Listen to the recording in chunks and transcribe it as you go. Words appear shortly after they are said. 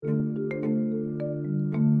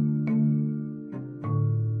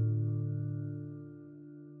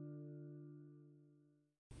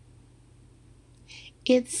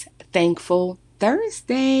It's Thankful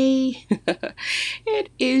Thursday. It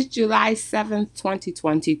is July 7th,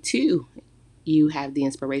 2022. You have the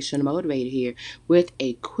Inspiration Motivator here with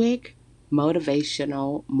a quick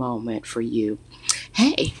motivational moment for you.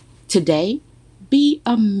 Hey, today, be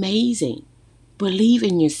amazing. Believe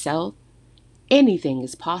in yourself. Anything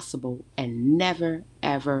is possible and never,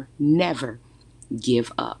 ever, never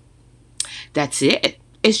give up. That's it.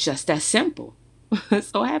 It's just that simple.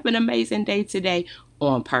 So have an amazing day today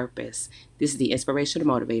on purpose. This is the Inspirational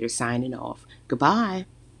Motivator signing off. Goodbye.